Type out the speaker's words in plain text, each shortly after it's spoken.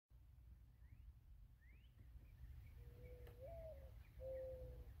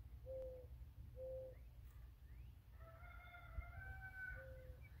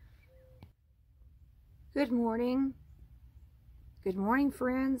Good morning. Good morning,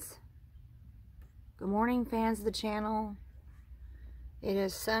 friends. Good morning, fans of the channel. It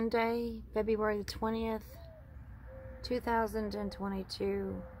is Sunday, February the 20th,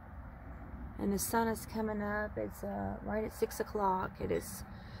 2022. And the sun is coming up. It's right at 6 o'clock. It is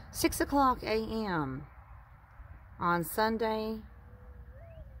 6 o'clock a.m. on Sunday,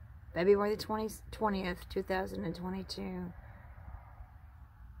 February the 20th, 2022.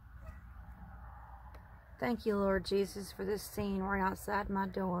 Thank you, Lord Jesus, for this scene right outside my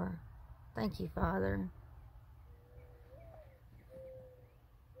door. Thank you, Father.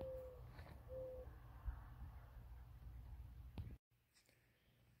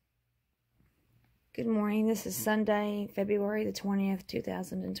 Good morning. This is Sunday, February the 20th,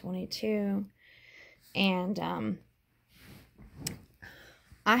 2022. And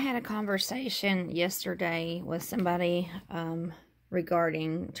I had a conversation yesterday with somebody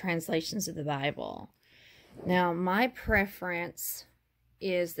regarding translations of the Bible. Now, my preference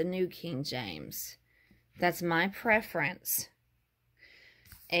is the New King James. That's my preference.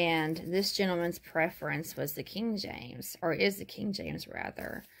 And this gentleman's preference was the King James, or is the King James,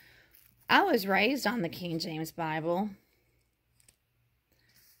 rather. I was raised on the King James Bible.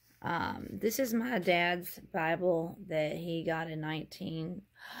 This is my dad's Bible that he got in 19...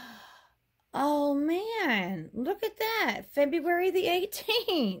 Oh, man. Look at that. February the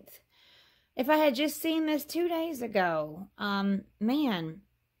 18th. If I had just seen this 2 days ago, man,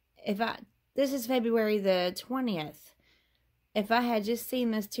 this is February the 20th. If I had just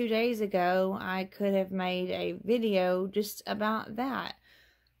seen this 2 days ago, I could have made a video just about that.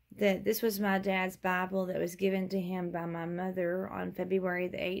 That this was my dad's Bible that was given to him by my mother on February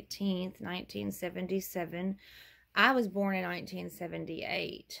the 18th, 1977. I was born in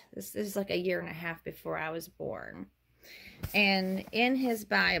 1978. This is like a year and a half before I was born. And in his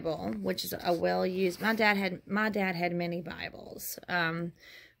Bible, which is a well-used, my dad had many Bibles,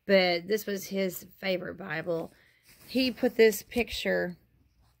 but this was his favorite Bible. He put this picture.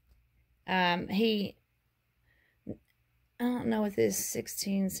 I don't know what this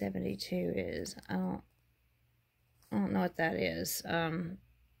 1672 is. I don't know what that is. I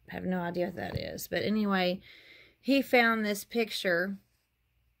have no idea what that is. But anyway, he found this picture.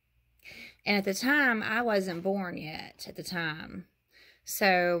 And at the time, I wasn't born yet at the time.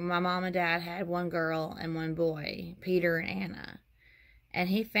 So my mom and dad had one girl and one boy, Peter and Anna. And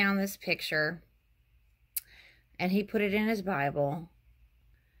he found this picture and he put it in his Bible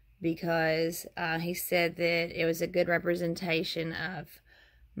because he said that it was a good representation of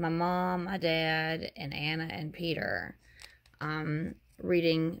my mom, my dad, and Anna and Peter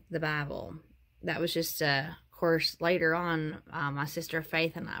reading the Bible. That was just course, later on, my sister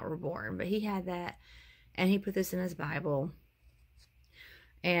Faith and I were born, but he had that, and he put this in his Bible.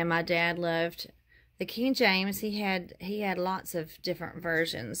 And my dad loved the King James. He had lots of different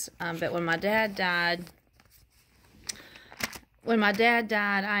versions, but when my dad died,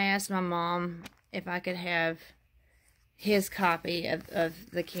 I asked my mom if I could have his copy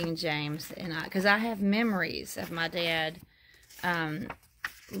of the King James, and because I have memories of my dad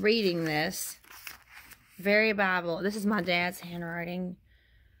reading this very Bible. This is my dad's handwriting.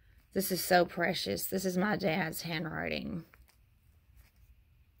 This is so precious. This is my dad's handwriting.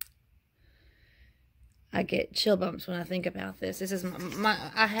 I get chill bumps when I think about this. This is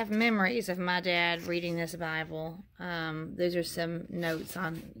I have memories of my dad reading this Bible. Those are some notes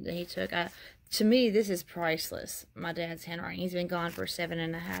that he took. To me, this is priceless. My dad's handwriting. He's been gone for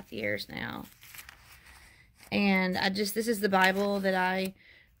 7.5 years now. And this is the Bible that I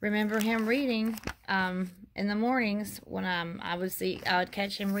remember him reading in the mornings when I would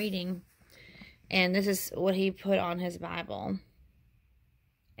catch him reading. And this is what he put on his Bible.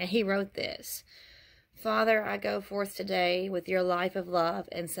 And he wrote this: Father, I go forth today with your life of love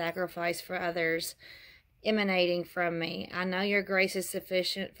and sacrifice for others emanating from me. I know your grace is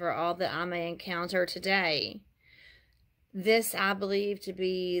sufficient for all that I may encounter today. This I believe to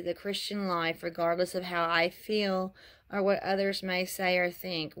be the Christian life, regardless of how I feel or what others may say or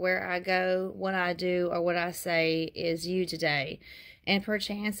think. Where I go, what I do, or what I say is you today. And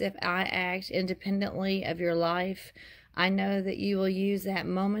perchance if I act independently of your life, I know that you will use that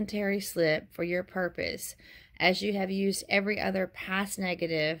momentary slip for your purpose, as you have used every other past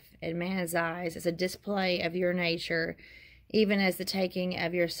negative in man's eyes as a display of your nature, even as the taking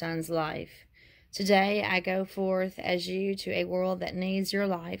of your son's life. Today I go forth as you to a world that needs your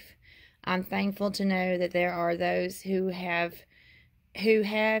life. I'm thankful to know that there are those who have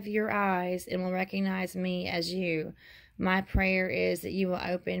your eyes and will recognize me as you. My prayer is that you will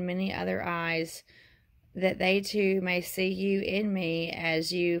open many other eyes, that they too may see you in me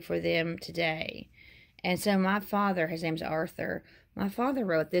as you for them today. And so my father, his name's Arthur, my father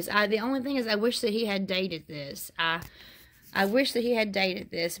wrote this. The only thing is I wish that he had dated this. I wish that he had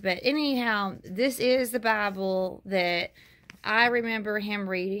dated this. But anyhow, this is the Bible that I remember him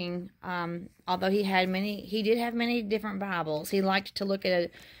reading. Although he did have many different Bibles. He liked to look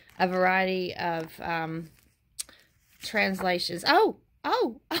at a variety of translations. Oh!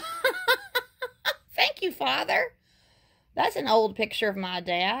 Thank you, Father. That's an old picture of my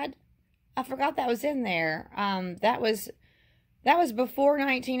dad. I forgot that was in there. That was before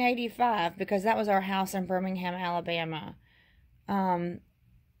 1985, because that was our house in Birmingham, Alabama.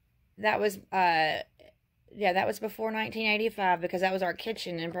 That was before 1985, because that was our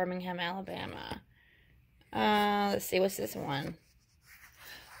kitchen in Birmingham, Alabama. Let's see, what's this one?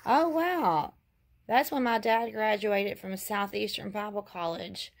 Oh, wow. That's when my dad graduated from Southeastern Bible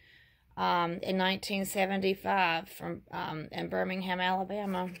College in 1975 from in Birmingham,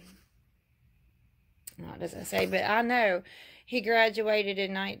 Alabama. No, it doesn't say, but I know he graduated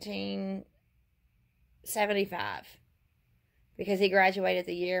in 1975 because he graduated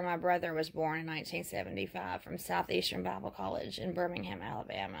the year my brother was born in 1975 from Southeastern Bible College in Birmingham,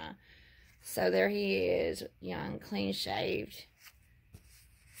 Alabama. So there he is, young, clean-shaved.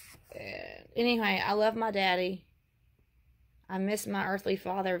 Anyway, I love my daddy. I miss my earthly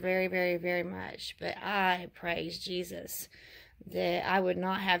father very, very, very much. But I praise Jesus that I would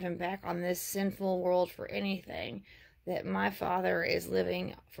not have him back on this sinful world for anything. That my father is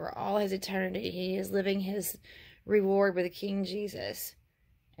living for all his eternity. He is living his reward with King Jesus.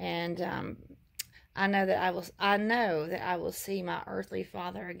 And I know that I will see my earthly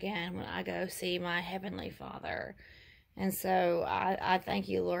father again when I go see my heavenly Father. And so I thank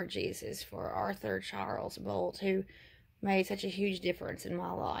you, Lord Jesus, for Arthur Charles Bolt, who made such a huge difference in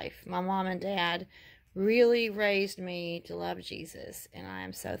my life. My mom and dad really raised me to love Jesus, and I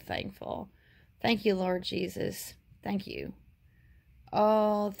am so thankful. Thank you, Lord Jesus. Thank you.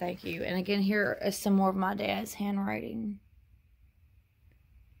 Oh, thank you. And again, here is some more of my dad's handwriting.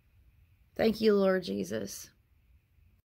 Thank you, Lord Jesus.